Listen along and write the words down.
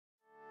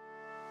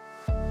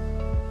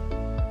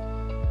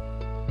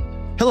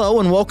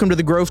Hello and welcome to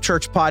the Grove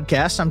Church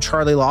Podcast. I'm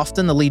Charlie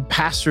Lofton, the lead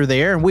pastor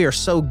there, and we are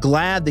so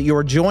glad that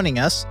you're joining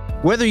us.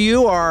 Whether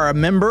you are a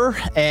member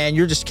and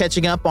you're just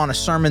catching up on a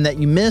sermon that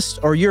you missed,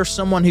 or you're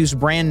someone who's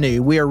brand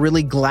new, we are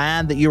really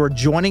glad that you are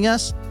joining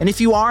us. And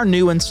if you are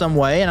new in some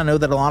way, and I know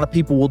that a lot of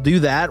people will do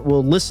that,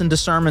 will listen to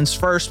sermons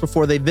first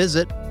before they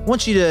visit, I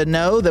want you to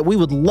know that we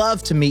would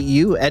love to meet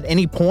you at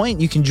any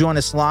point. You can join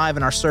us live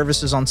in our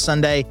services on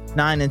Sunday,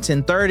 9 and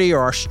 10:30, or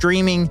our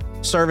streaming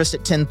service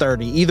at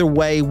 10:30. Either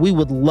way, we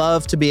would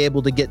love to be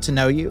able to get to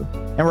know you.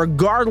 And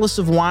regardless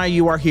of why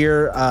you are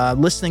here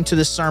listening to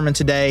this sermon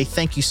today,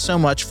 thank you so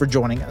much for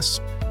joining us.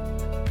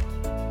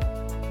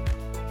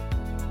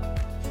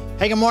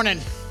 Hey, good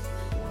morning.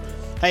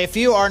 Hey, if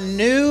you are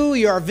new,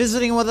 you are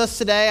visiting with us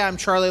today, I'm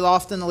Charlie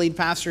Lofton, the lead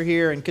pastor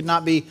here, and could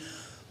not be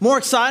more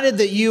excited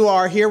that you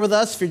are here with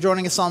us. If you're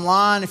joining us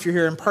online, if you're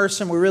here in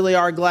person, we really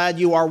are glad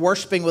you are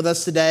worshiping with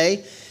us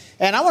today.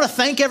 And I want to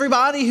thank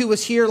everybody who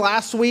was here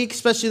last week,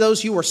 especially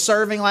those who were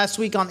serving last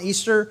week on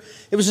Easter.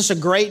 It was just a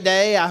great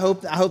day. I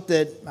hope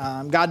that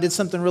God did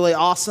something really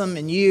awesome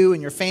in you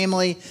and your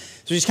family.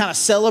 So we just kind of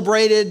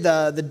celebrated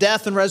the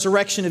death and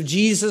resurrection of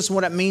Jesus and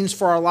what it means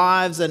for our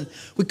lives. And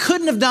we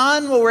couldn't have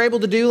done what we were able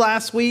to do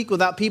last week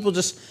without people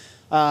just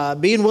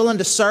being willing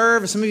to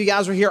serve. Some of you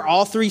guys were here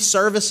all three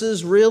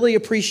services. Really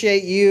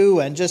appreciate you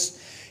and just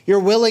your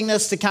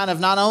willingness to kind of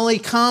not only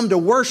come to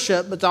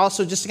worship, but to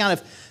also just to kind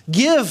of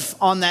give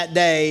on that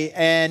day,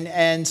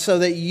 and so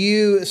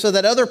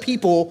that other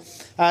people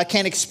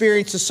can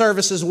experience the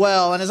service as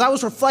well. And as I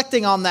was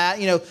reflecting on that,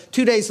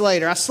 2 days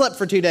later, I slept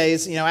for 2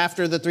 days,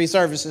 after the three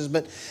services,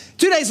 but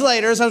 2 days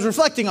later, as I was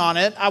reflecting on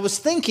it, I was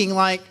thinking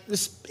like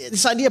this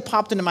idea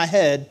popped into my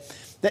head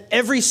that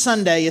every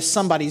Sunday is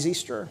somebody's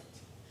Easter.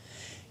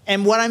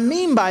 And what I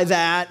mean by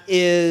that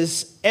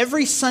is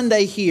every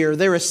Sunday here,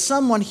 there is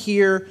someone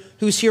here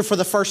who's here for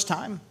the first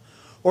time.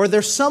 Or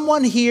there's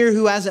someone here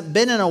who hasn't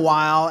been in a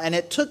while, and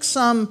it took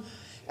some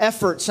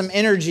effort, some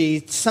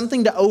energy,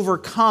 something to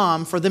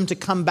overcome for them to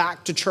come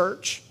back to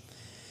church.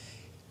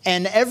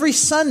 And every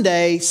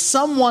Sunday,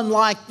 someone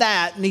like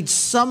that needs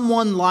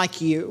someone like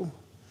you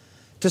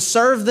to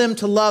serve them,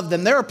 to love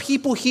them. There are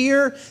people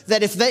here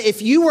that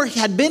if you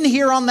had been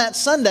here on that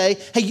Sunday,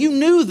 hey, you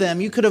knew them,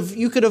 you could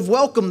have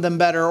welcomed them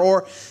better,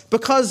 or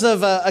because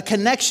of a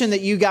connection that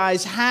you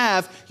guys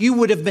have, you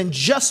would have been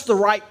just the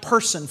right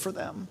person for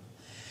them.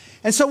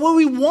 And so what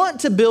we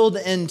want to build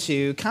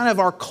into kind of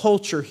our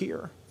culture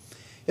here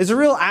is a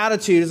real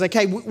attitude. It's like,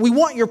 hey, we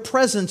want your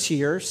presence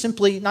here,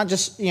 simply not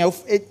just,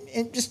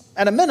 just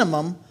at a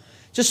minimum,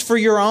 just for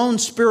your own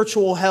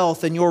spiritual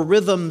health and your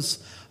rhythms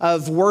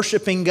of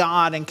worshiping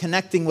God and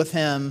connecting with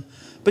Him.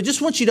 But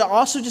just want you to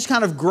also just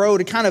kind of grow,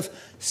 to kind of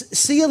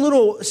see a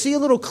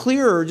little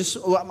clearer, just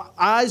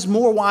eyes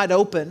more wide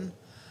open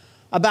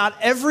about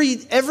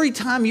every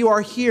time you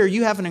are here,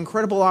 you have an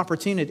incredible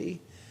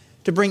opportunity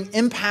to bring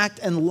impact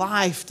and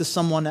life to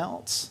someone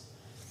else.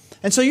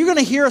 And so you're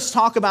going to hear us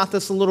talk about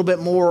this a little bit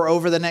more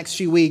over the next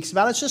few weeks,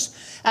 about it's just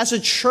as a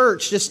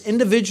church, just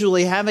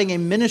individually having a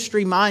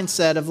ministry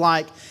mindset of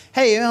like,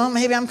 hey,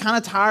 maybe I'm kind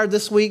of tired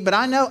this week, but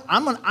I know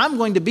I'm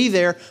going to be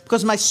there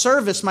because my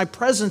service, my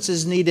presence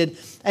is needed,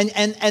 and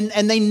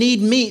they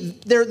need me.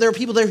 There are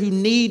people there who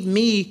need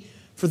me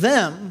for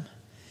them.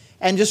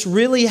 And just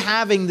really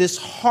having this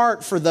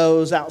heart for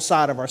those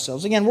outside of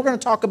ourselves. Again, we're going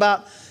to talk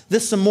about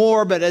this some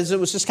more, but as it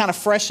was just kind of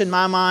fresh in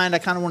my mind, I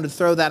kind of wanted to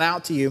throw that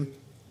out to you.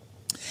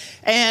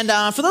 And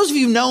for those of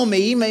you who know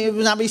me, you may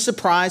not be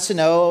surprised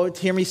to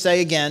hear me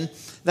say again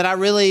that I'm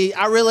really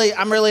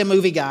a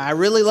movie guy. I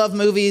really love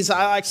movies.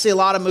 I like to see a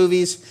lot of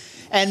movies.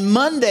 And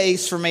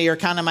Mondays for me are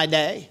kind of my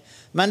day.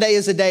 Monday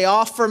is a day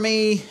off for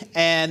me,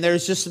 and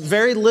there's just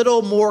very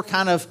little more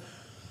kind of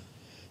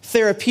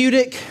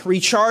therapeutic,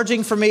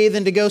 recharging for me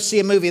than to go see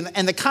a movie.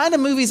 And the kind of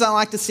movies I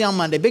like to see on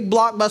Monday, big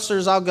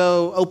blockbusters, I'll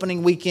go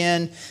opening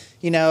weekend.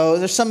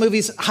 There's some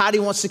movies Heidi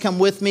wants to come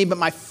with me, but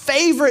my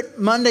favorite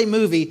Monday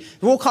movie,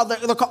 they're called the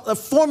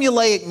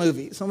formulaic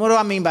movies. And what do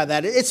I mean by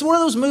that? It's one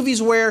of those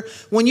movies where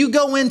when you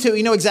go into it,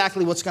 you know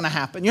exactly what's going to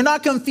happen. You're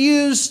not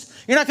confused.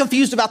 You're not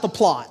confused about the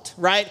plot,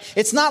 right?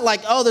 It's not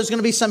like, there's going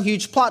to be some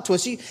huge plot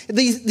twist.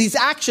 These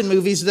action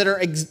movies that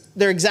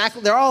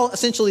they're all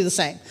essentially the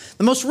same.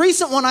 The most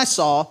recent one I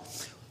saw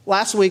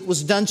last week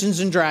was Dungeons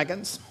and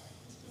Dragons.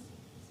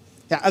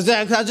 Yeah,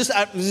 I just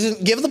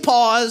give the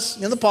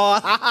pause,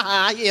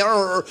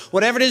 or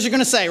whatever it is you're going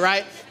to say,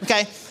 right?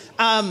 Okay.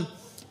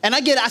 And I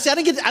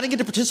didn't get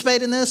to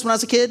participate in this when I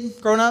was a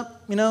kid growing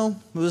up. It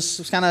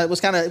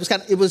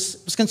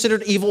was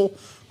considered evil,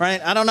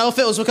 right? I don't know if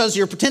it was because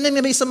you're pretending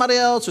to be somebody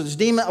else or this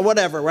demon or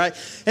whatever, right?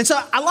 And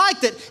so I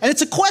liked it. And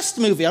it's a quest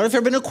movie. I don't know if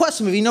you've ever been to a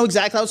quest movie. You know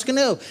exactly how it's going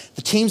to go.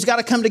 The team's got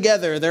to come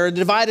together. They're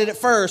divided at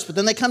first, but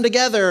then they come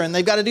together and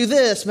they've got to do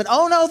this. But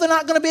no, they're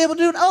not going to be able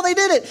to do it. Oh, they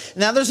did it.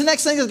 Now there's the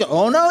next thing. They did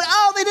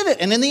it.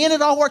 And in the end,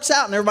 it all works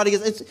out, and everybody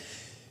gets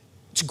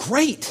it's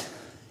great.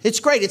 It's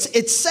great.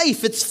 It's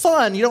safe. It's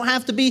fun. You don't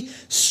have to be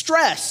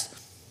stressed.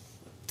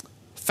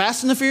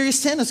 Fast and the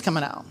Furious 10 is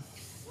coming out.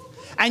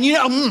 And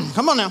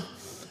come on now.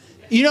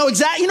 You know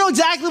exactly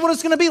what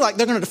it's going to be like.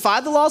 They're going to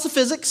defy the laws of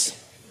physics.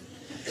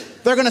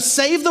 They're going to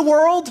save the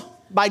world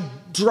by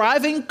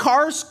driving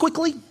cars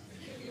quickly.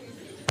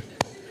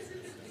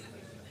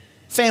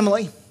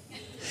 Family.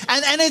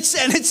 And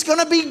it's going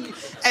to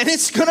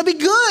be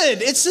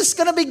good. It's just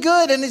going to be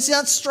good, and it's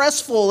not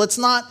stressful. It's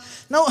not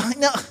there's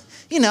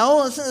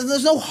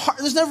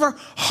never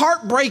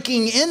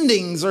heartbreaking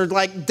endings or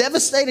like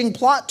devastating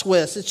plot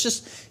twists.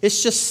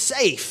 It's just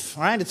safe,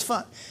 right? It's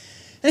fun.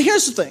 And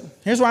here's the thing.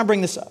 Here's why I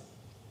bring this up.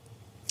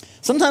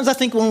 Sometimes I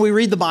think when we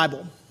read the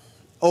Bible,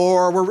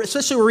 or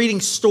especially we're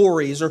reading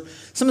stories, or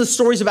some of the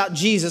stories about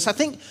Jesus, I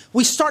think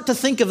we start to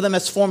think of them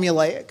as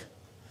formulaic.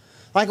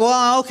 Like,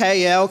 well,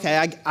 okay,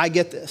 I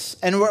get this.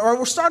 And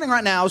we're starting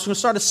right now, is we're going to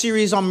start a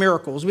series on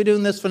miracles. We're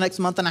doing this for the next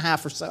month and a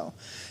half or so.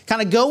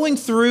 Kind of going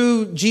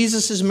through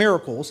Jesus'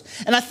 miracles.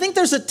 And I think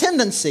there's a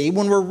tendency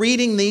when we're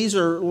reading these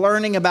or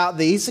learning about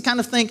these to kind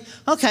of think,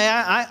 okay,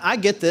 I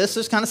get this.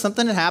 There's kind of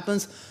something that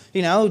happens.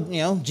 You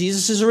know,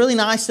 Jesus is really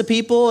nice to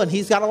people and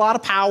he's got a lot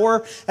of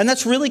power. And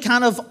that's really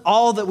kind of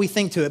all that we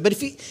think to it. But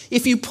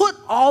if you put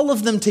all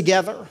of them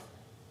together,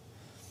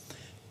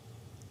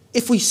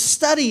 if we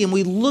study and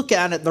we look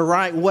at it the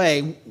right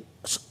way,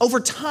 over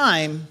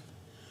time,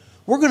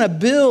 we're going to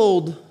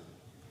build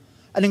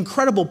an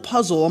incredible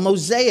puzzle, a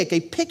mosaic,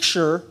 a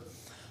picture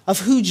of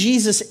who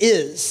Jesus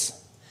is.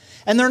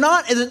 And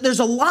there's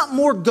a lot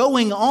more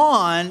going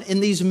on in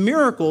these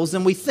miracles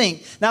than we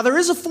think. Now, there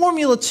is a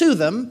formula to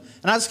them,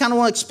 and I just kind of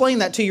want to explain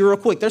that to you real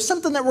quick. There's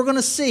something that we're going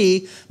to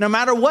see no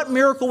matter what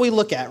miracle we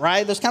look at,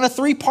 right? There's kind of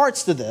three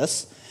parts to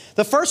this.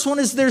 The first one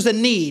is there's a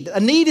need. A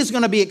need is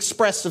going to be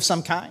expressed of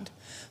some kind.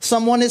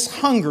 Someone is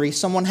hungry.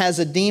 Someone has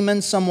a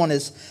demon. Someone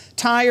is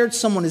tired.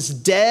 Someone is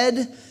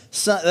dead.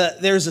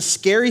 There's a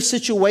scary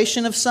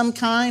situation of some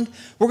kind.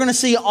 We're going to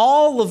see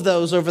all of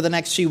those over the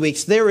next few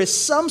weeks. There is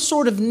some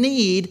sort of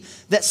need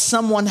that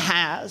someone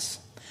has.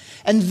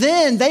 And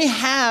then they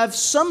have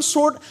some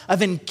sort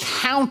of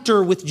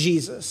encounter with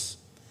Jesus.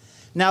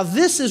 Now,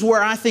 this is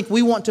where I think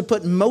we want to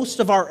put most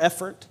of our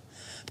effort,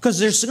 because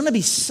there's going to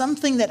be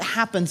something that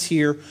happens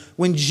here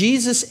when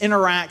Jesus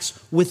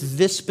interacts with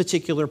this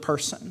particular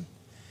person.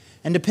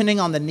 And depending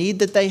on the need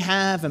that they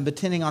have and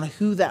depending on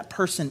who that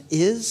person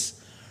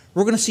is,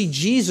 we're going to see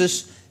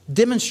Jesus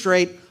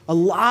demonstrate a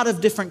lot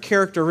of different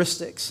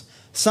characteristics.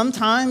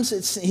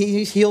 Sometimes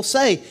he'll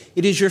say,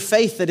 it is your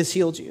faith that has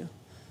healed you.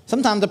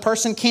 Sometimes the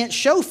person can't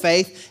show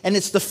faith, and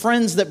it's the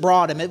friends that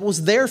brought him. It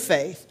was their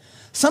faith.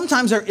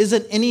 Sometimes there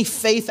isn't any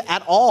faith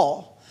at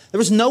all. There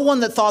was no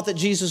one that thought that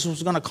Jesus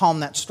was going to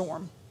calm that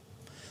storm.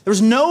 There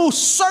was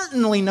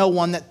certainly no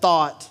one that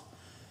thought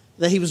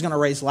that he was going to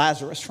raise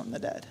Lazarus from the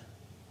dead.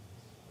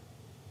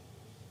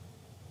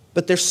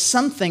 But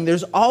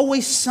there's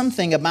always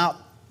something about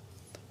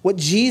what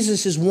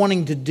Jesus is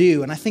wanting to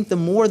do. And I think the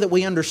more that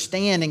we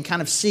understand and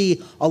kind of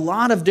see a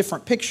lot of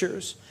different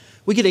pictures,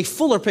 we get a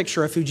fuller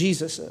picture of who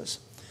Jesus is.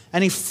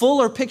 And a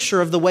fuller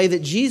picture of the way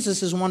that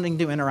Jesus is wanting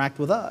to interact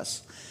with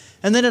us.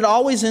 And then it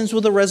always ends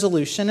with a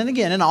resolution. And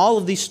again, in all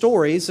of these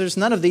stories, there's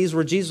none of these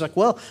where Jesus is like,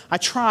 well, I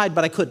tried,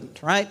 but I couldn't,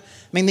 right? I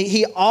mean,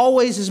 he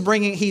always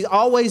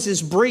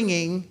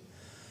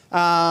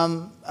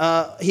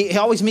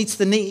meets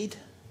the need.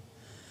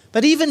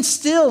 But even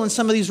still, in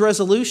some of these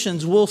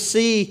resolutions, we'll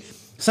see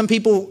some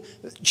people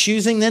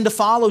choosing then to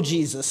follow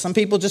Jesus. Some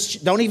people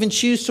just don't even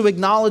choose to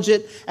acknowledge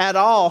it at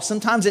all.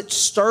 Sometimes it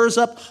stirs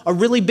up a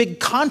really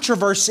big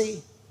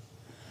controversy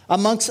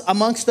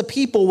amongst the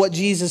people what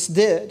Jesus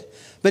did.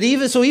 But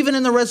even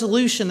in the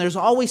resolution, there's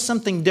always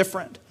something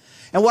different.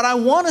 And what I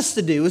want us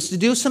to do is to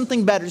do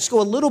something better. Just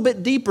go a little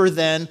bit deeper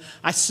than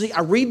I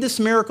read this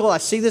miracle, I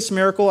see this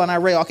miracle, and I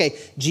read, okay,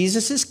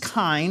 Jesus is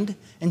kind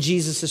and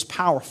Jesus is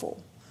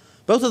powerful.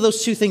 Both of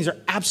those two things are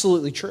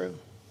absolutely true.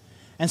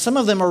 And some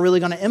of them are really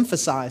going to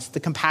emphasize the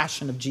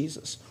compassion of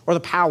Jesus or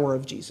the power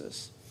of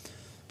Jesus.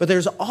 But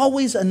there's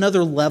always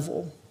another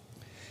level.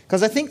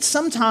 Because I think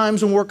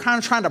sometimes when we're kind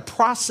of trying to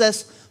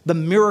process the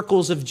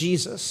miracles of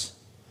Jesus,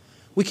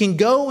 we can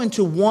go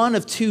into one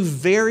of two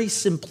very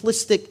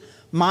simplistic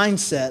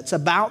mindsets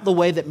about the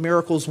way that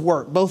miracles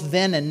work, both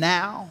then and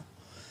now.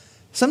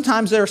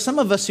 Sometimes there are some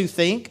of us who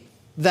think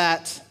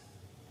that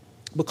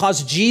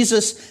because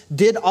Jesus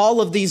did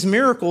all of these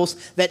miracles,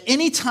 that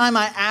anytime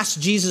I ask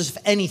Jesus for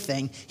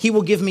anything, he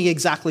will give me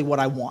exactly what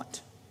I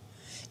want.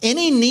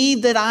 Any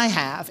need that I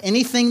have,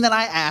 anything that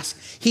I ask,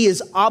 he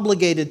is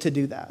obligated to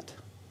do that.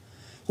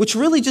 Which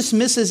really just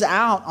misses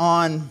out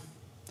on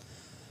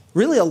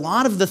really a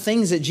lot of the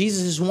things that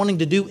Jesus is wanting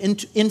to do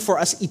in for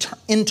us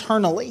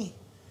internally.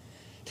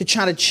 To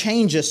try to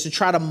change us, to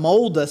try to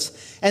mold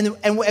us. And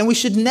we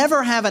should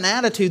never have an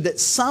attitude that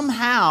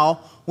somehow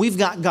we've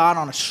got God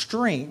on a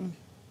string.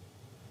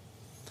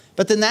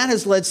 But then that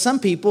has led some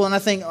people, and I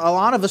think a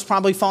lot of us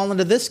probably fall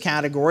into this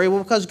category,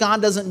 well, because God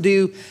doesn't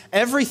do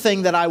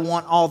everything that I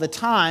want all the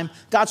time,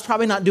 God's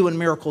probably not doing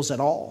miracles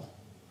at all.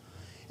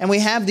 And we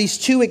have these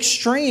two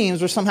extremes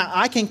where somehow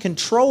I can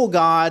control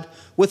God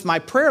with my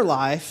prayer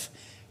life,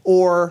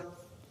 or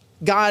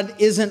God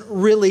isn't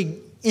really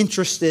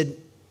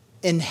interested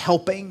in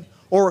helping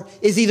or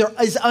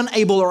is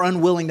unable or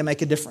unwilling to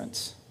make a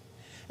difference.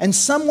 And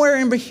somewhere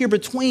in here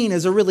between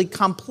is a really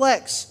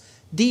complex,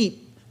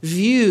 deep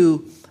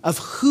view of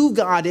who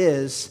God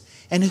is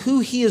and who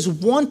he is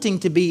wanting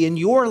to be in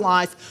your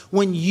life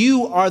when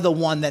you are the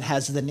one that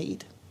has the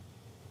need.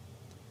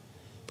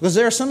 Because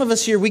there are some of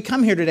us here, we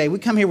come here today, we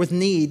come here with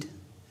need.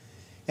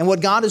 And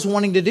what God is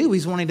wanting to do,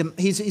 he's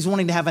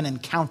wanting to have an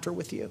encounter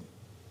with you.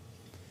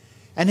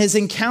 And his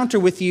encounter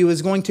with you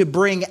is going to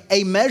bring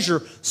a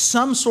measure,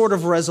 some sort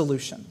of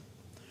resolution.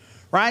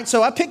 Right?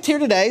 So I picked here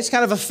today, it's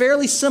kind of a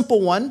fairly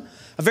simple one,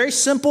 a very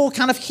simple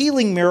kind of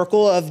healing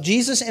miracle of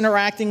Jesus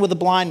interacting with a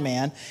blind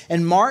man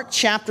in Mark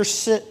chapter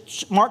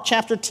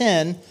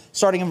 10,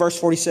 starting in verse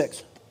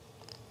 46.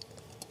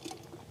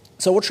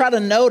 So we'll try to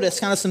notice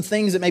kind of some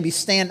things that maybe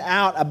stand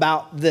out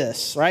about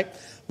this, right?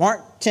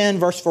 Mark 10,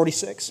 verse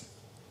 46.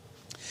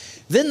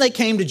 Then they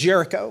came to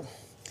Jericho.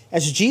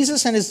 As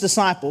Jesus and his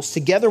disciples,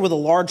 together with a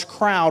large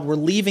crowd, were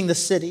leaving the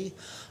city,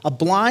 a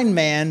blind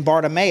man,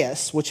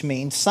 Bartimaeus, which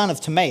means son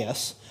of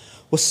Timaeus,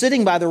 was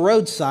sitting by the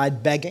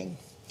roadside begging.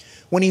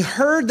 When he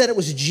heard that it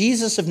was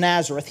Jesus of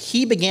Nazareth,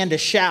 he began to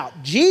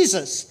shout,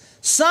 "Jesus,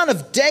 Son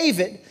of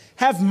David,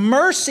 have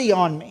mercy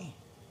on me."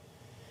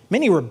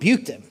 Many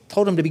rebuked him,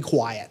 told him to be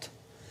quiet.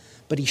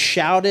 But he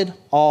shouted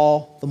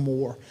all the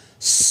more,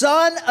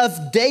 "Son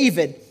of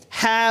David,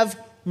 have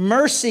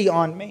mercy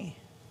on me."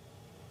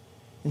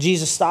 And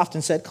Jesus stopped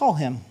and said, "Call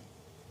him."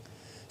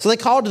 So they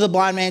called to the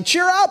blind man,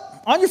 "Cheer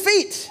up, on your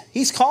feet.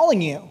 He's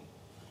calling you."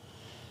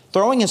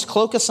 Throwing his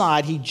cloak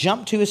aside, he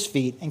jumped to his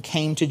feet and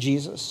came to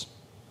Jesus.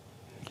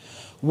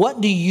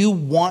 "What do you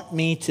want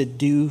me to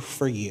do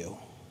for you?"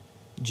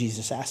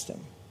 Jesus asked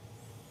him.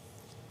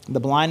 The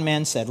blind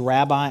man said,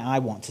 "Rabbi, I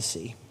want to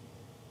see."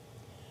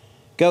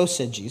 "Go,"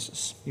 said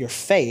Jesus. "Your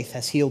faith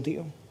has healed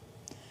you."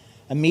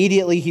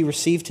 Immediately he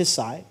received his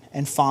sight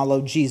and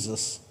followed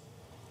Jesus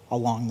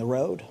along the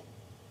road.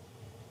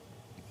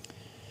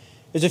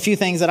 There's a few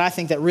things that I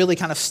think that really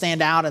kind of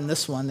stand out in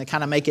this one that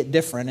kind of make it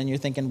different. And you're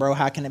thinking, bro,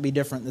 how can it be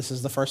different? This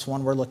is the first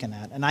one we're looking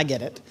at. And I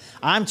get it.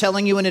 I'm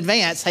telling you in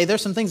advance, hey,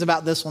 there's some things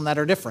about this one that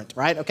are different,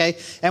 right? Okay?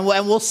 And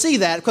we'll see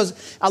that because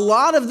a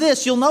lot of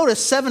this, you'll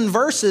notice 7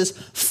 verses,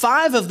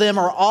 5 of them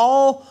are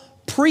all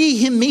pre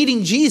him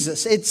meeting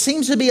Jesus. It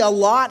seems to be a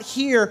lot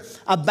here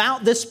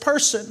about this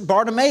person,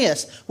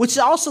 Bartimaeus, which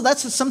also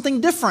that's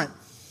something different.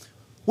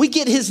 We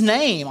get his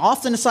name.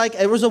 Often it's like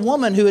there was a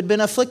woman who had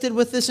been afflicted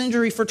with this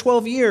injury for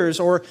 12 years,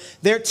 or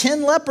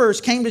 10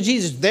 lepers came to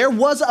Jesus. There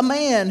was a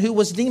man who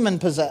was demon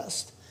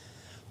possessed.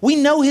 We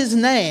know his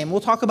name. We'll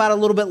talk about it a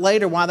little bit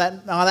later why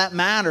that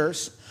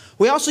matters.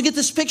 We also get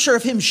this picture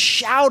of him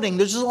shouting.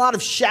 There's just a lot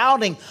of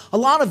shouting, a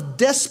lot of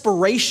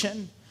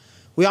desperation.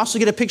 We also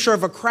get a picture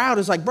of a crowd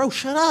who's like, bro,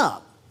 shut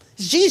up.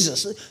 It's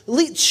Jesus.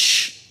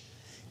 Shh.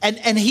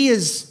 And he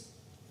is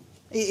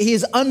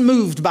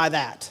unmoved by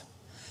that.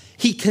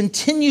 He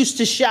continues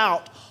to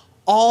shout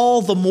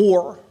all the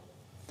more.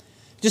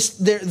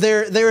 Just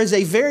there is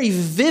a very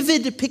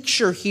vivid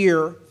picture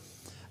here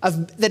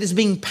that is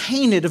being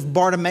painted of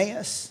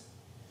Bartimaeus.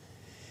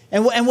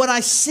 And what I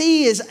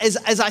see is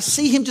as I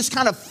see him just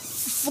kind of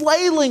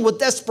flailing with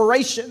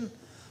desperation.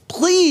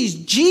 Please,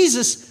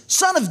 Jesus,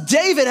 Son of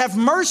David, have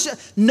mercy.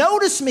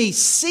 Notice me,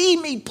 see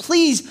me,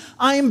 please.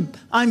 I'm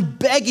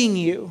begging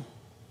you.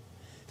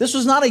 This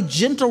was not a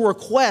gentle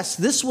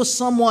request. This was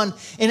someone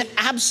in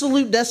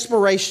absolute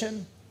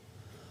desperation,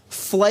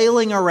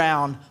 flailing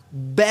around,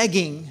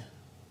 begging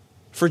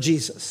for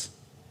Jesus.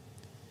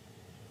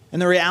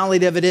 And the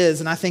reality of it is,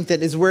 and I think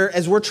that as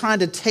we're trying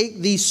to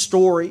take these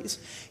stories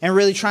and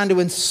really trying to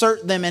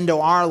insert them into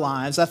our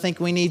lives, I think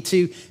we need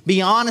to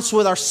be honest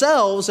with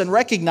ourselves and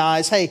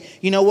recognize, hey,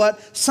 you know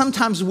what?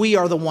 Sometimes we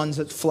are the ones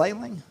that's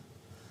flailing.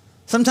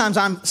 Sometimes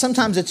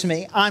it's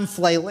me. I'm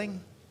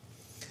flailing.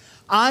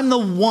 I'm the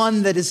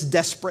one that is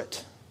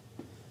desperate.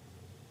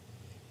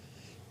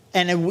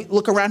 And if we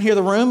look around here in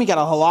the room, you got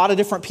a lot of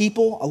different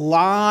people, a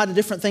lot of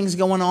different things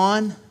going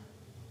on.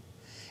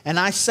 And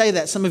I say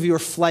that some of you are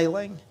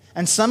flailing.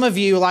 And some of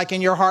you, like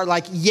in your heart,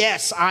 like,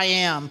 yes, I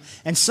am.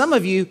 And some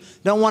of you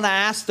don't want to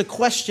ask the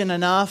question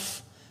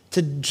enough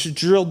to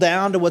drill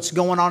down to what's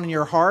going on in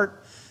your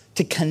heart,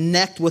 to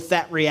connect with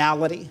that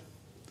reality.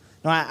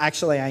 No, I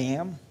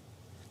am.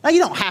 Now, you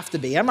don't have to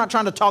be. I'm not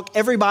trying to talk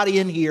everybody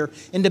in here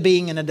into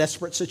being in a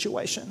desperate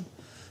situation.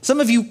 Some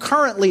of you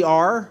currently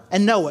are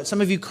and know it.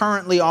 Some of you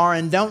currently are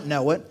and don't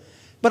know it.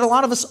 But a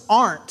lot of us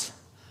aren't,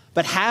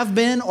 but have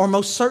been or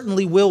most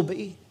certainly will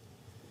be.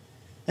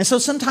 And so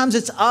sometimes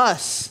it's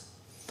us.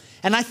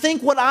 And I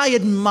think what I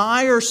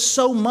admire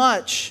so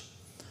much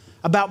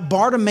about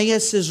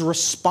Bartimaeus'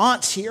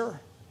 response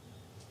here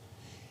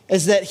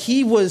is that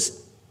he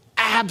was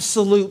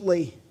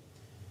absolutely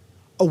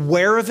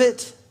aware of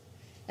it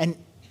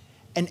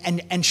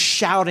and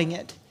shouting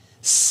it.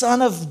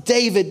 Son of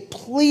David,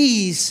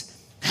 please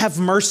have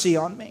mercy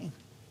on me.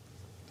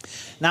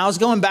 Now, I was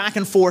going back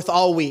and forth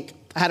all week.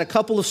 I had a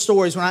couple of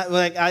stories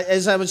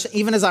as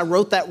I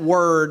wrote that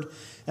word,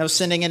 I was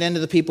sending it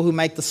into the people who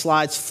make the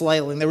slides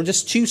flailing. There were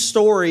just 2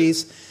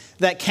 stories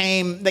that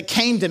came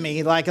to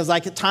me. Like, it was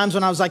like at times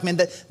when I was like, man,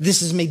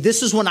 this is me.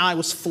 This is when I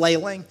was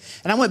flailing.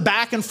 And I went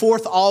back and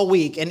forth all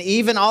week. And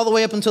even all the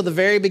way up until the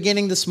very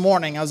beginning this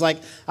morning, I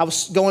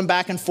was going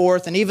back and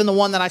forth. And even the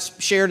one that I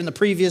shared in the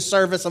previous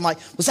service, I'm like,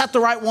 was that the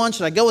right one?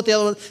 Should I go with the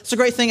other one? It's a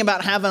great thing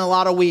about having a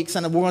lot of weeks.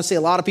 And we're going to see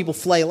a lot of people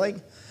flailing.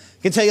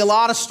 I can tell you a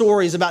lot of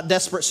stories about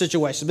desperate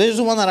situations. But here's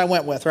the one that I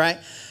went with, right?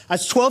 I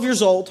was 12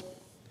 years old.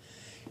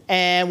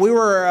 And we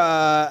were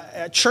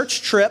a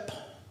church trip.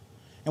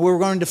 And we were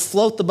going to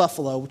float the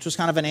buffalo, which was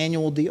kind of an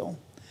annual deal.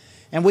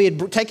 And we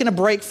had taken a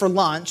break for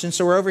lunch. And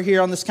so we're over here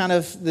on this kind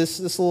of, this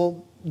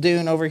little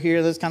dune over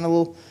here, this kind of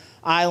little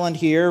island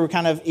here. We're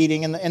kind of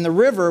eating. And the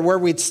river where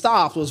we'd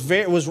stopped was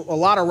a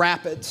lot of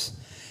rapids.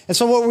 And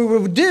so what we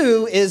would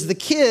do is the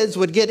kids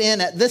would get in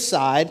at this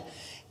side,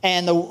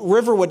 and the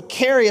river would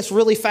carry us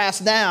really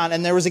fast down.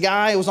 And there was a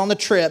guy who was on the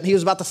trip. He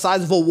was about the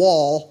size of a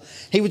wall.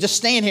 He would just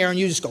stand here, and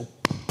you just go,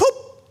 poop.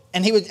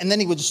 And then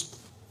he would just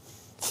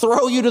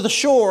throw you to the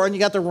shore, and you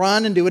got to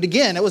run and do it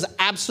again. It was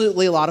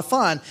absolutely a lot of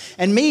fun.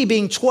 And me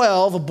being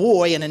 12, a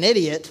boy and an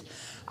idiot,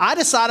 I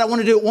decided I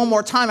want to do it one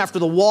more time after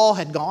the wall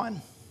had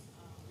gone.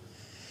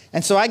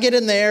 And so I get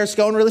in there, it's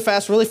going really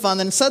fast, really fun.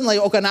 Then suddenly,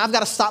 okay, now I've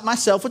got to stop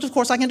myself, which of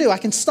course I can do. I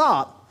can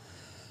stop.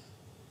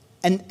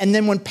 And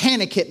then when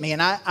panic hit me,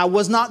 and I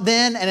was not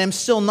then and am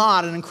still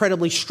not an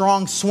incredibly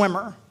strong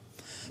swimmer.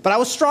 But I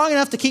was strong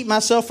enough to keep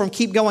myself from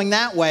keep going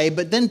that way.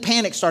 But then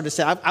panic started to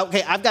say,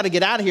 okay, I've got to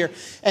get out of here.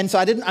 And so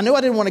I knew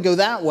I didn't want to go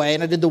that way.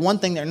 And I did the one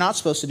thing they're not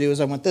supposed to do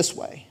is I went this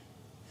way.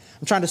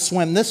 I'm trying to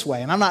swim this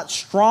way. And I'm not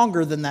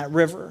stronger than that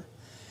river.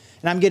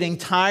 And I'm getting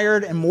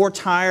tired and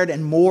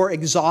more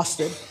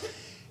exhausted.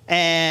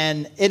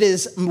 And it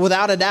is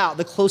without a doubt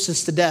the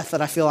closest to death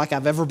that I feel like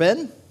I've ever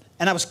been.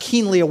 And I was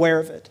keenly aware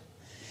of it.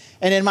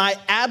 And in my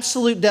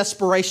absolute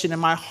desperation, in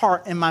my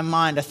heart, in my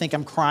mind, I think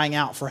I'm crying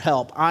out for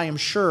help. I am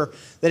sure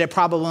that it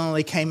probably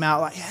only came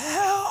out like,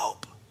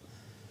 help.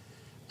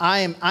 I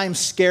am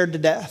scared to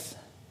death.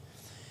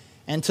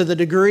 And to the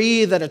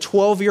degree that a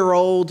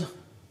 12-year-old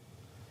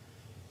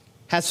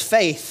has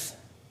faith,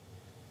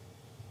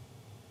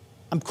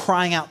 I'm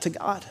crying out to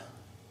God,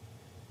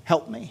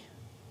 help me.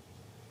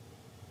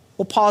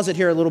 We'll pause it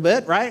here a little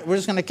bit, right? We're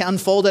just going to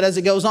unfold it as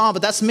it goes on,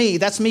 but that's me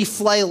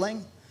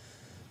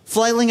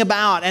flailing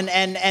about, and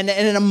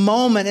in a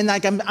moment, and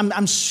like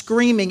I'm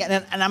screaming,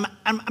 and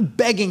I'm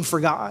begging for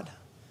God.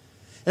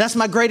 And that's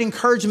my great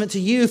encouragement to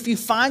you. If you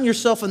find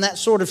yourself in that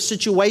sort of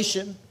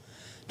situation,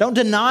 don't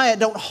deny it,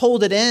 don't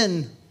hold it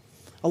in.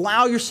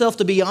 Allow yourself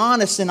to be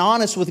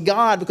honest with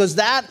God, because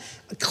that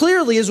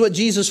clearly is what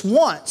Jesus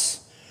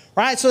wants,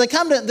 right? So they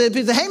come to the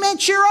people, hey man,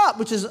 cheer up,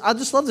 which is, I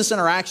just love this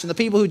interaction. The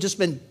people who've just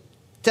been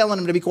telling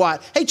him to be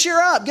quiet. Hey, cheer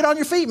up. Get on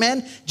your feet,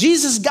 man.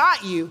 Jesus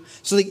got you.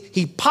 So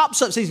he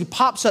pops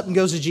up and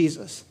goes to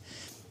Jesus.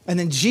 And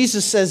then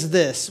Jesus says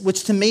this,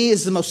 which to me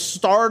is the most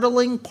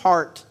startling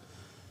part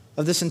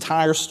of this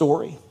entire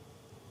story.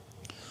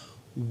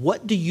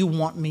 What do you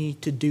want me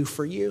to do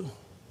for you?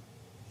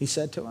 He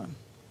said to him.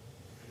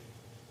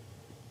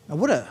 Now,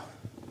 are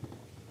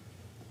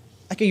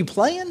you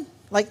playing?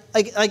 Like,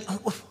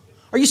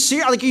 are you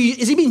serious? Like,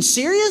 is he being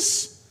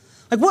serious?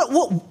 Like,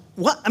 what?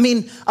 I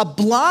mean,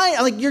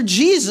 you're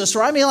Jesus,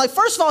 right? I mean, like,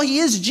 first of all, he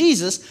is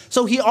Jesus,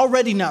 so he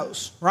already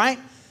knows, right?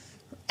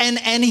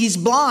 And he's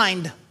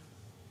blind,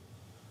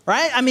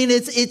 right? I mean,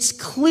 it's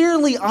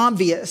clearly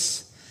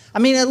obvious. I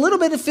mean, a little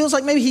bit it feels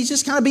like maybe he's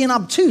just kind of being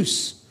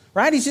obtuse,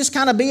 right? He's just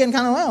kind of being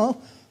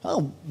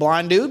oh,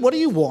 blind dude, what do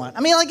you want?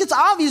 I mean, like, it's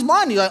obvious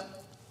blind. You're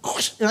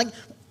like,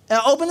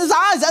 open his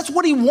eyes. That's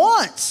what he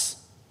wants.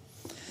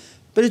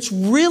 But it's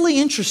really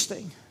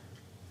interesting.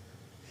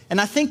 And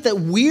I think that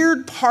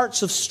weird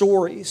parts of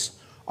stories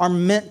are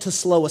meant to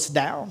slow us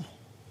down.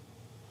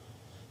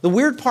 The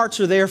weird parts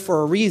are there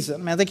for a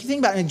reason. Man, like you think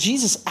about it, and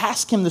Jesus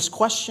asked him this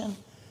question.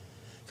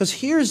 Because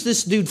here's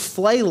this dude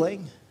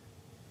flailing.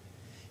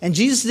 And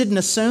Jesus didn't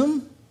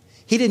assume.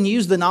 He didn't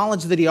use the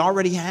knowledge that he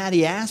already had.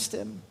 He asked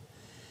him.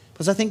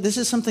 Because I think this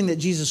is something that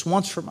Jesus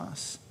wants from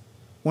us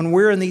when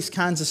we're in these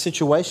kinds of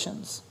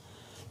situations,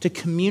 to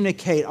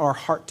communicate our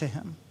heart to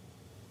him.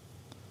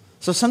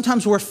 So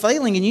sometimes we're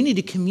failing and you need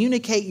to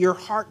communicate your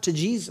heart to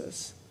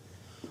Jesus.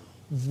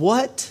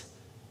 What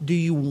do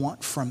you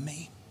want from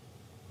me?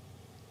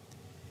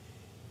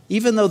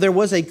 Even though there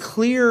was a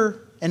clear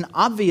and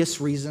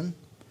obvious reason,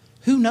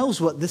 who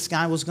knows what this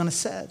guy was going to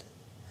say?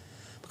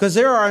 Because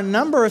there are a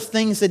number of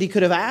things that he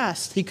could have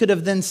asked. He could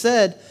have then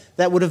said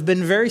that would have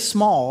been very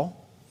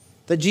small,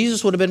 that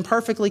Jesus would have been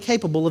perfectly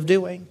capable of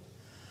doing.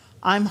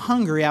 I'm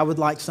hungry, I would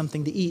like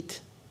something to eat.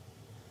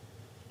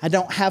 I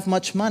don't have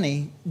much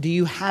money. Do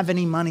you have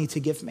any money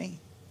to give me?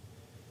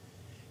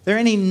 There are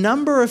any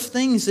number of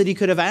things that he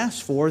could have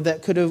asked for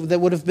that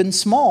would have been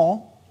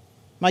small.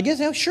 My guess,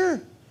 oh, sure.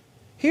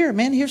 Here,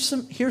 man,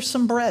 here's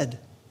some bread.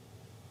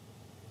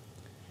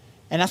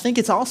 And I think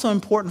it's also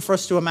important for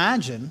us to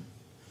imagine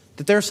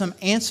that there are some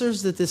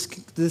answers that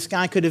this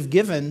guy could have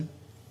given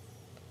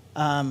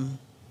that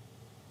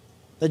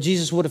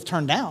Jesus would have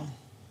turned down.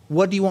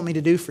 What do you want me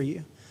to do for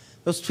you?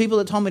 Those people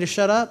that told me to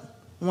shut up,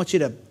 I want you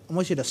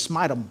to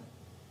smite them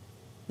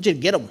want you to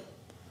get them.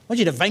 I want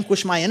you to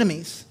vanquish my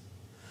enemies.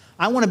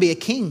 I want to be a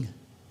king.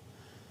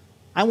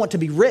 I want to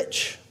be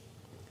rich.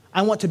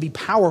 I want to be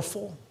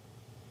powerful.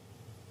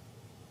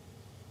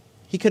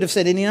 He could have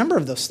said any number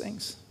of those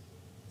things.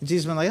 And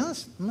Jesus been like, oh,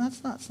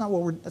 that's not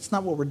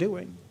what we're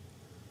doing.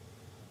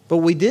 But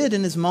we did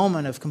in his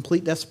moment of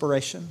complete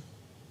desperation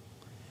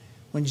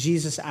when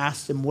Jesus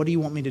asked him, what do you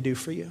want me to do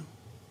for you?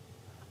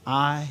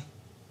 I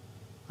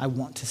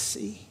want to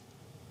see.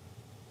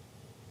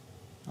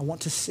 I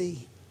want to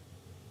see.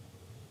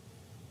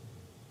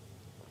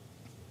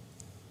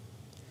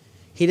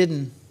 He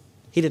didn't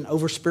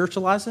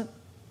over-spiritualize it.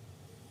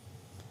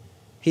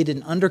 He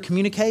didn't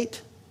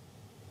under-communicate.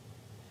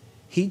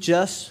 He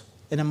just,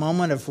 in a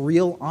moment of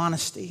real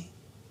honesty,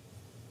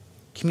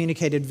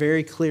 communicated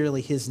very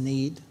clearly his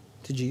need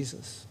to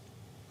Jesus.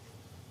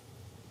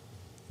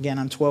 Again,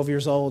 I'm 12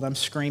 years old. I'm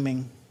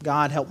screaming,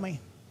 God, help me.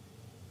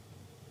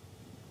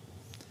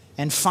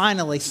 And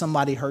finally,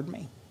 somebody heard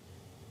me.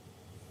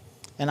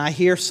 And I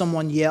hear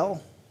someone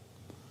yell,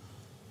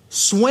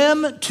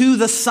 swim to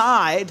the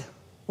side,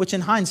 which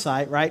in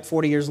hindsight, right,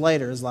 40 years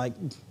later is like,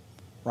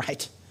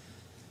 right.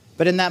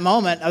 But in that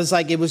moment, I was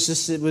like, it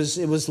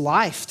was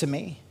life to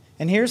me.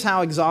 And here's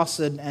how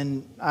exhausted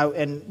and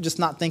just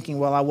not thinking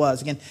well I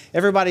was. Again,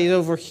 everybody's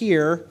over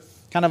here,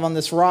 kind of on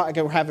this rock,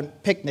 we're having a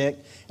picnic,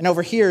 and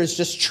over here is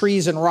just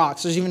trees and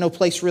rocks. There's even no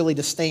place really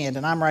to stand,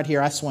 and I'm right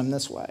here, I swim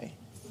this way,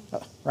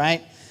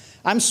 right?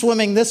 I'm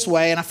swimming this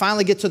way, and I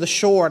finally get to the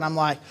shore, and I'm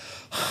like,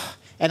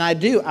 and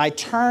I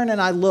turn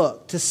and I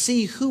look to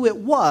see who it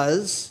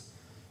was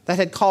that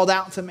had called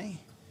out to me.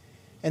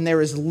 And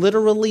there is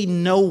literally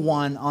no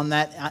one on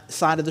that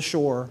side of the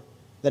shore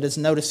that is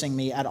noticing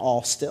me at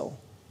all still.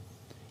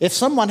 If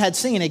someone had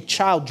seen a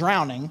child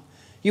drowning,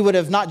 you would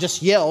have not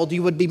just yelled,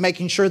 you would be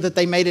making sure that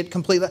they made it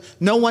completely.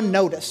 No one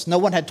noticed. No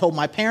one had told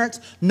my parents.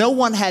 No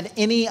one had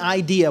any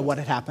idea what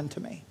had happened to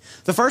me.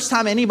 The first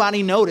time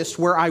anybody noticed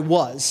where I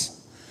was,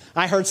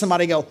 I heard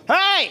somebody go,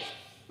 hey,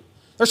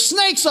 there's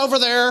snakes over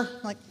there.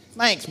 I'm like,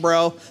 thanks,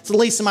 bro. It's the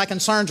least of my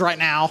concerns right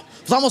now.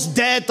 I was almost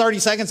dead 30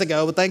 seconds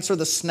ago, but thanks for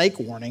the snake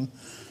warning.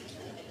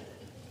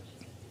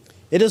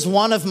 It is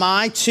one of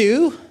my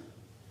two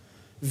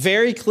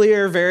very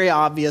clear, very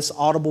obvious,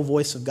 audible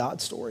voice of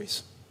God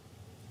stories.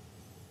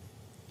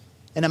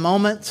 In a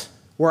moment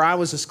where I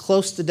was as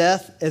close to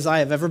death as I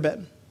have ever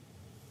been,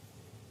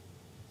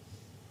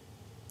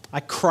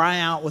 I cry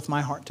out with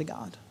my heart to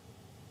God.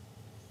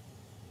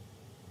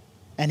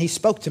 And he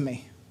spoke to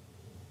me.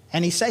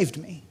 And he saved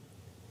me.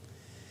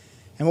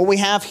 And what we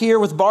have here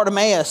with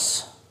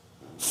Bartimaeus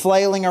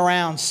flailing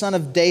around, Son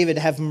of David,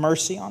 have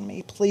mercy on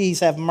me. Please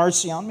have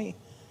mercy on me.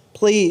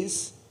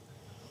 Please.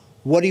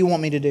 What do you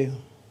want me to do?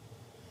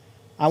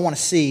 I want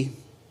to see.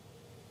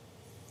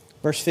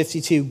 Verse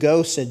 52,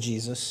 go, said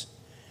Jesus.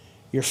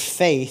 Your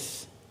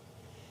faith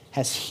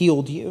has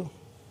healed you.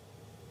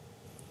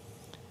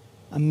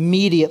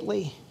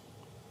 Immediately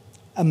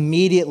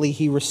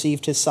he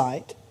received his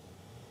sight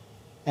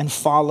and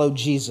followed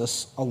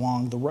Jesus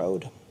along the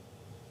road.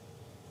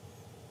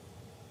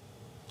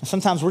 And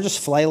sometimes we're just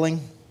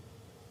flailing.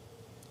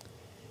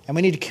 And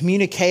we need to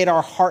communicate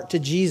our heart to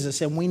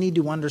Jesus. And we need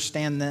to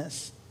understand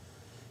this,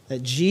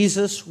 that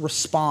Jesus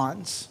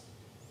responds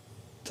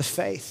to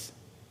faith.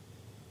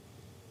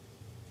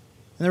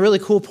 And the really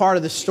cool part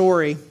of this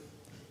story,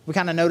 we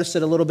kind of noticed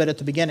it a little bit at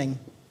the beginning.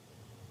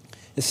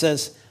 It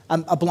says,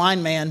 a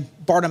blind man,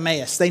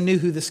 Bartimaeus. They knew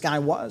who this guy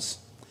was.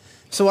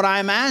 So what I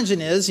imagine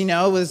is,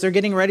 as they're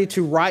getting ready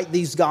to write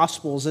these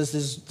Gospels, as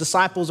his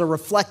disciples are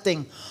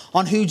reflecting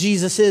on who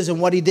Jesus is and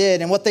what he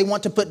did and what they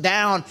want to put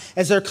down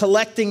as they're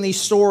collecting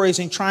these stories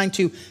and trying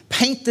to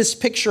paint this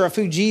picture of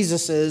who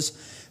Jesus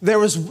is, there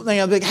was,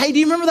 like, hey, do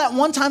you remember that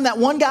one time, that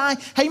one guy?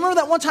 Hey, you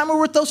remember that one time we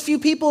were with those few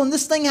people and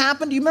this thing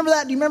happened? Do you remember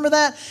that? Do you remember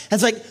that? And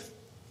it's like,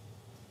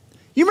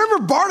 you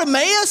remember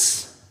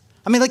Bartimaeus?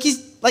 I mean,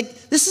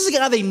 this is a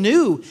guy they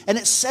knew, and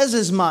it says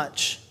as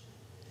much.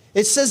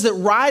 It says that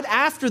right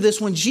after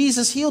this, when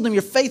Jesus healed him,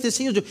 your faith has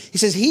healed you. He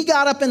says he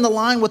got up in the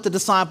line with the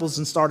disciples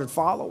and started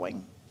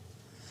following.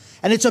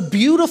 And it's a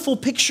beautiful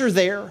picture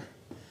there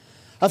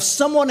of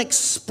someone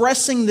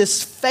expressing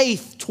this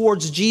faith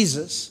towards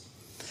Jesus.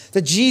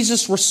 That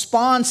Jesus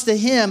responds to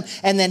him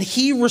and then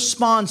he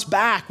responds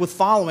back with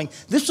following.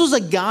 This was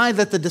a guy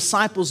that the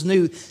disciples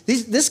knew.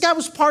 This guy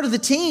was part of the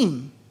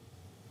team.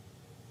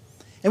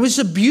 It was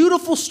a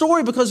beautiful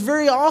story because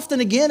very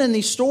often, again, in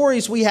these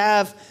stories we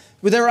have,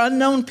 they're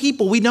unknown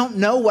people. We don't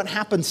know what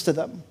happens to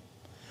them.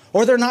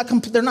 Or they're not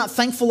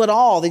thankful at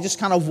all. They just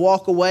kind of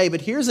walk away.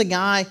 But here's a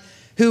guy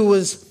who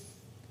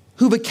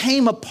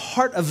became a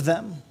part of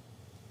them.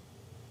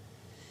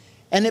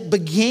 And it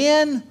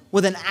began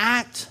with an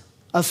act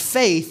of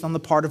faith on the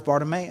part of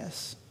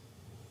Bartimaeus.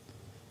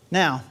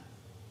 Now,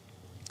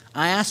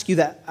 I ask you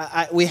that,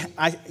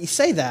 I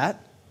say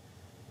that,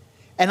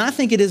 and I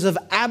think it is of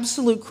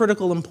absolute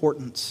critical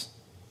importance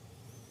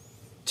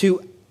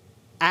to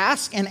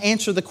ask and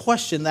answer the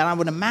question that I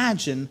would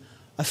imagine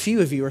a few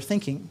of you are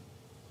thinking.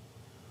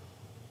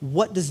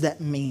 What does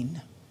that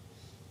mean?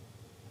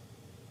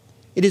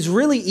 It is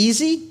really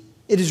easy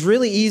it is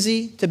really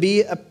easy to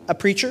be a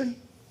preacher,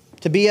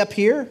 to be up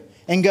here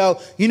and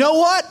go, you know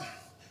what?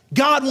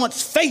 God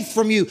wants faith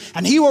from you,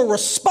 and He will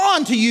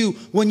respond to you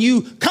when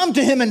you come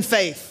to Him in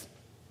faith.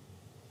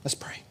 Let's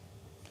pray.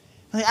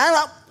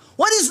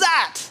 What is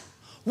that?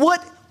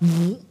 What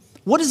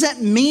does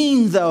that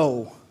mean,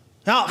 though?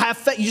 Now, have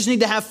faith. You just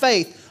need to have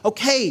faith.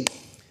 Okay,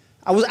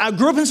 I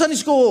grew up in Sunday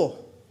school.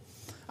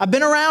 I've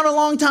been around a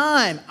long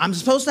time. I'm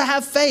supposed to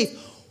have faith.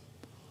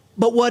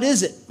 But what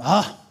is it?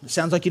 It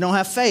sounds like you don't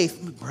have faith.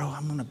 Bro,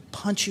 I'm going to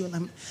punch you.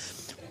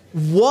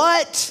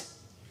 What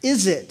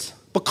is it?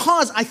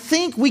 Because I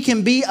think we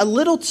can be a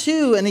little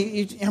too, and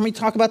you hear me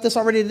talk about this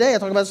already today. I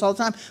talk about this all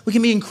the time. We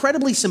can be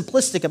incredibly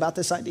simplistic about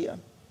this idea.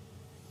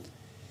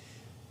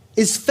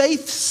 Is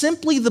faith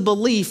simply the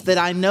belief that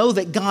I know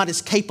that God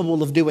is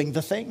capable of doing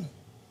the thing?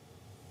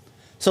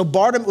 So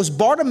was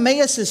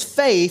Bartimaeus'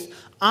 faith,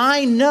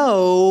 I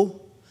know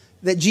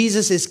that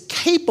Jesus is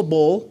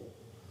capable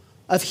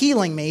of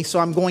healing me, so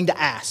I'm going to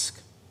ask.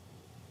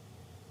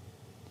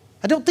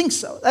 I don't think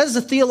so. That is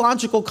a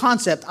theological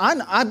concept.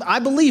 I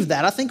believe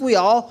that. I think we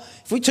all,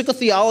 if we took a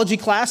theology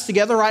class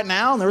together right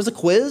now and there was a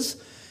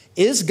quiz,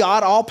 is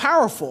God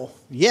all-powerful?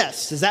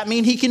 Yes. Does that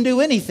mean He can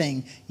do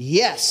anything?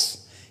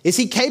 Yes. Is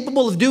He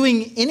capable of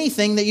doing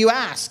anything that you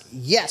ask?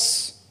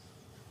 Yes.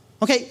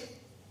 Okay,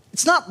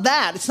 it's not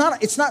that.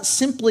 It's not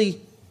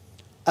simply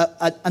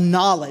a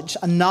knowledge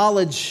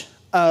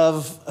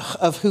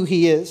of who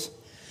He is.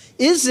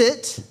 Is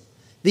it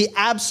the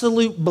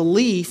absolute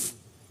belief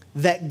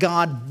that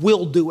God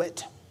will do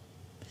it?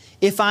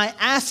 If I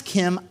ask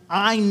Him,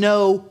 I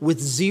know with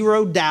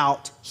zero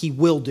doubt He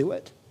will do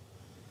it.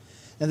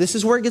 Now, this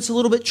is where it gets a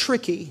little bit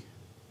tricky,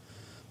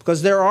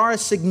 because there are a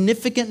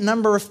significant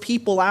number of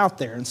people out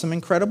there and some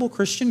incredible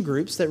Christian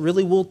groups that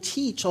really will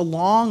teach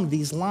along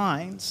these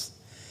lines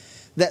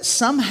that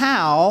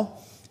somehow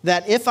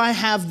that if I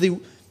have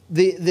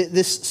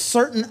this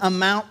certain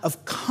amount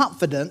of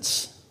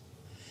confidence,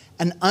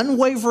 an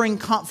unwavering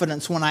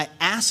confidence when I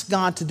ask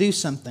God to do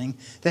something,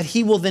 that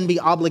He will then be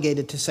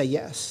obligated to say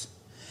yes.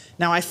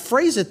 Now, I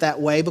phrase it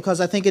that way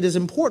because I think it is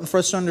important for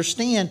us to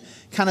understand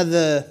kind of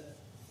the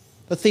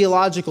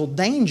theological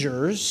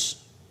dangers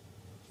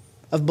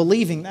of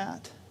believing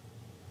that.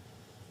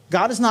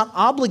 God is not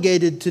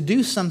obligated to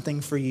do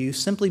something for you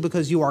simply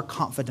because you are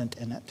confident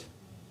in it.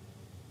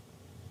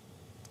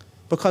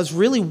 Because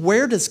really,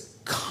 where does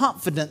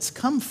confidence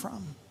come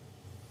from?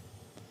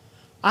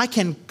 I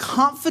can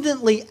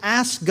confidently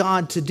ask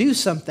God to do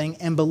something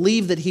and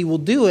believe that He will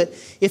do it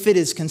if it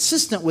is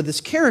consistent with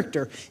His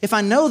character. If I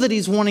know that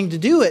He's wanting to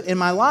do it in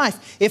my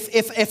life,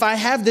 if I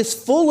have this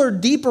fuller,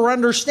 deeper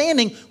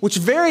understanding, which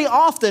very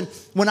often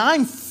when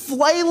I'm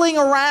flailing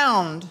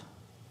around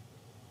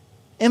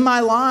in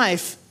my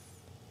life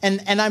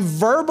and I'm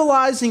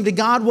verbalizing to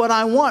God what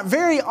I want,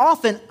 very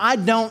often I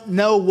don't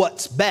know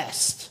what's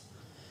best.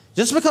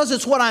 Just because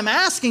it's what I'm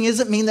asking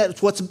doesn't mean that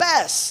it's what's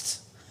best.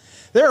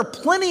 There are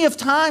plenty of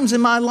times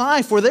in my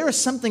life where there is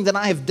something that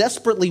I have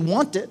desperately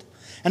wanted,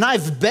 and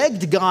I've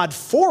begged God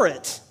for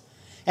it,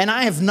 and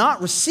I have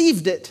not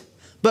received it,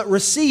 but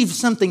received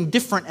something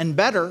different and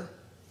better.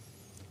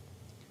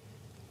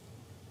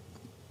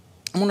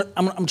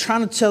 I'm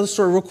trying to tell the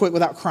story real quick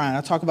without crying.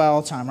 I talk about it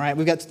all the time, right?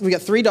 We got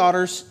 3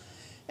 daughters,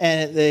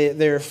 and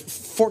they're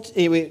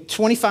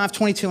 25,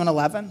 22, and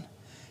 11.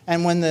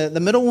 And when the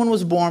middle one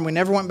was born, we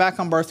never went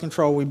back on birth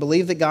control. We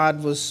believed that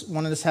God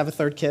wanted us to have a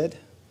 3rd kid.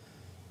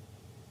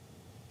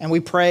 And we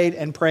prayed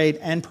and prayed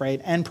and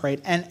prayed and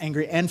prayed and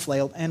angry and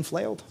flailed and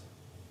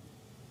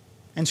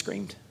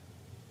screamed.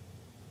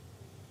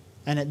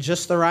 And at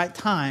just the right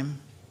time,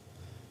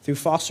 through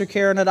foster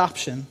care and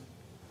adoption,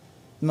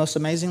 the most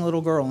amazing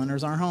little girl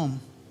enters our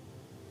home.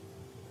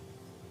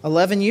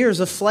 11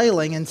 years of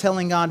flailing and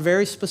telling God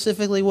very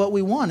specifically what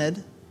we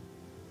wanted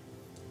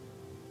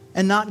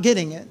and not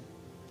getting it.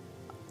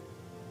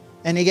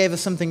 And He gave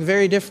us something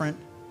very different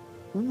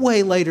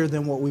way later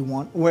than what we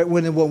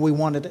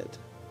wanted it.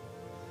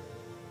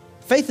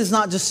 Faith is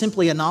not just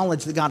simply a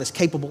knowledge that God is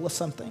capable of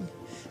something.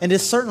 And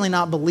it's certainly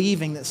not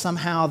believing that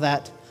somehow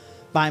that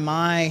by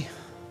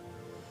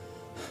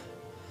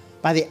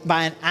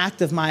an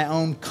act of my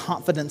own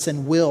confidence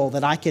and will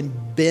that I can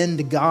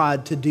bend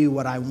God to do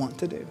what I want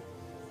to do.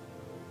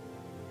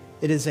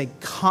 It is a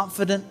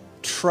confident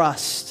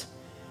trust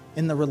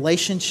in the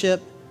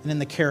relationship and in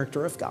the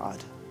character of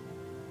God.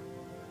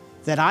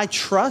 That I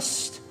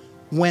trust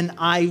when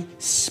I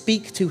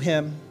speak to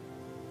Him,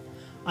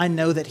 I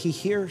know that He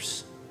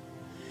hears.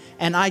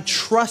 And I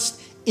trust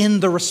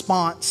in the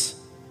response.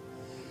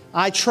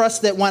 I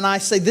trust that when I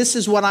say this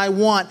is what I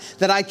want,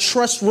 that I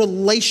trust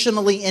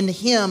relationally in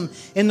Him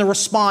in the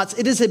response.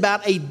 It is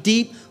about a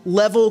deep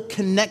level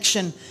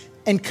connection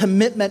and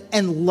commitment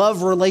and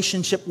love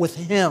relationship with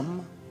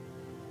Him.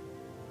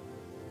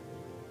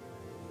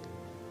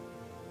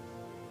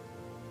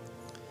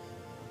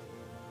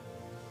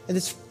 And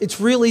it's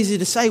real easy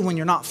to say when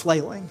you're not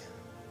flailing.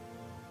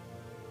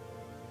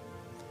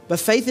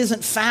 But faith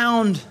isn't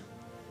found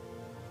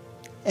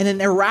in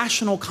an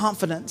irrational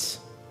confidence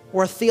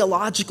or a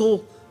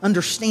theological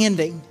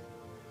understanding.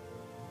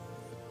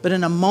 but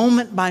in a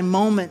moment by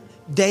moment,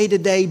 day to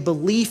day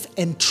belief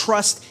and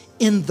trust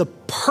in the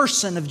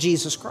person of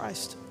Jesus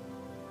Christ.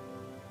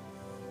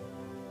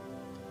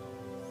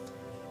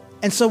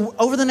 And so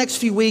over the next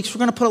few weeks, we're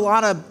going to put a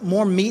lot of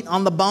more meat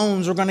on the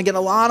bones. We're going to get a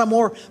lot of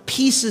more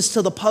pieces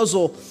to the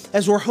puzzle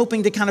as we're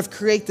hoping to kind of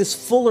create this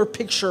fuller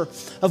picture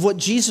of what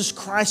Jesus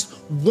Christ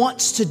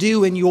wants to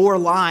do in your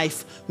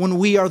life when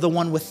we are the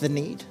one with the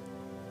need.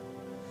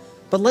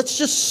 But let's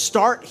just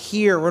start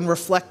here and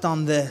reflect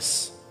on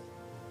this.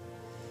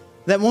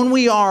 That when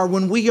we are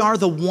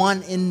the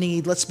one in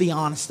need, let's be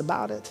honest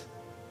about it.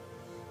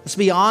 Let's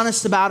be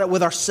honest about it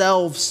with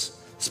ourselves.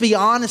 Let's be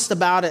honest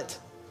about it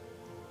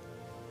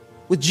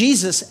with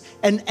Jesus.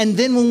 And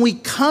then when we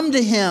come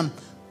to Him,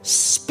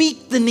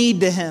 speak the need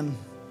to Him.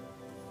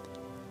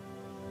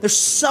 There's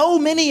so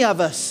many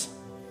of us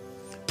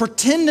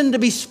pretending to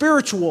be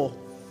spiritual,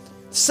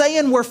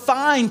 saying we're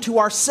fine to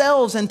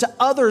ourselves and to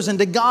others and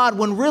to God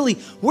when really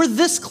we're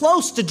this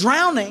close to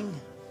drowning.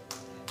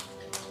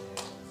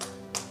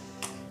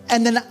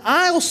 And then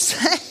I'll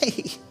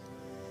say,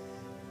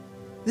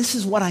 this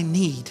is what I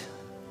need.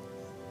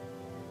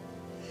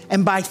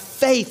 And by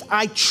faith,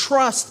 I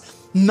trust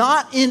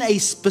not in a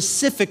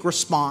specific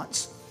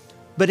response,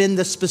 but in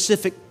the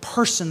specific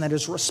person that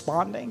is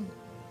responding.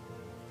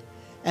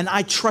 And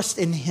I trust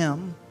in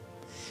Him.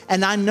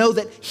 And I know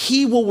that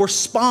He will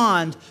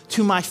respond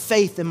to my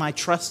faith and my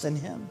trust in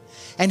Him.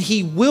 And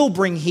He will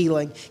bring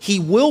healing. He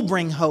will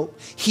bring hope.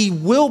 He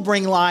will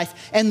bring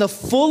life. And the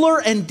fuller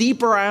and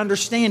deeper I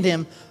understand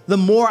Him, the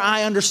more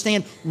I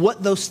understand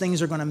what those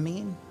things are going to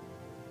mean.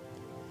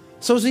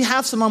 So as we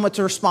have some moment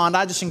to respond,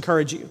 I just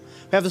encourage you.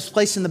 We have this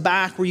place in the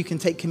back where you can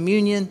take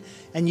communion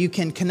and you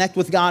can connect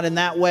with God in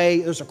that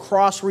way. There's a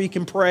cross where you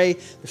can pray.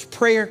 There's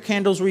prayer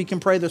candles where you can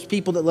pray. There's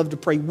people that love to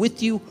pray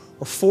with you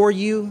or for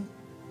you.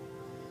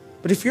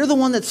 But if you're the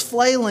one that's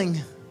flailing,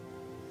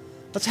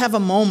 let's have a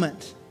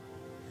moment.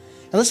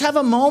 And let's have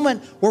a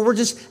moment where we're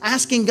just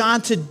asking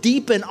God to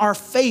deepen our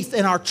faith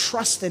and our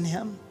trust in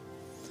Him,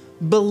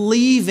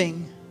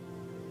 believing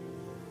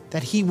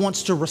that He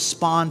wants to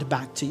respond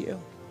back to you.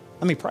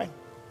 Let me pray.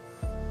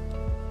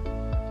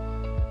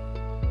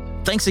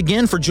 Thanks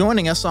again for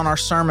joining us on our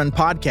sermon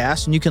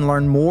podcast, and you can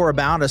learn more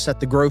about us at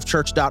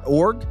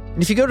thegrovechurch.org.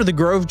 And if you go to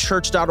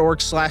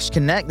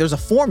thegrovechurch.org/connect, there's a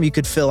form you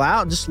could fill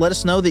out. Just let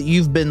us know that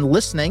you've been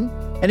listening.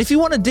 And if you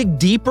want to dig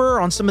deeper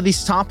on some of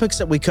these topics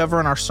that we cover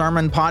in our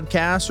sermon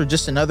podcast, or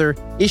just in other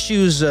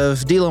issues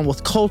of dealing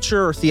with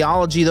culture or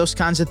theology, those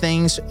kinds of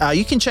things,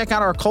 you can check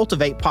out our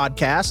Cultivate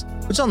podcast,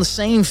 which is on the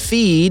same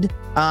feed,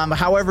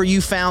 however you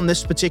found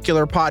this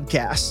particular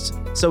podcast.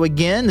 So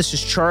again, this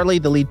is Charlie,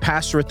 the lead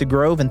pastor at The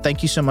Grove, and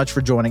thank you so much for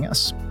joining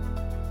us.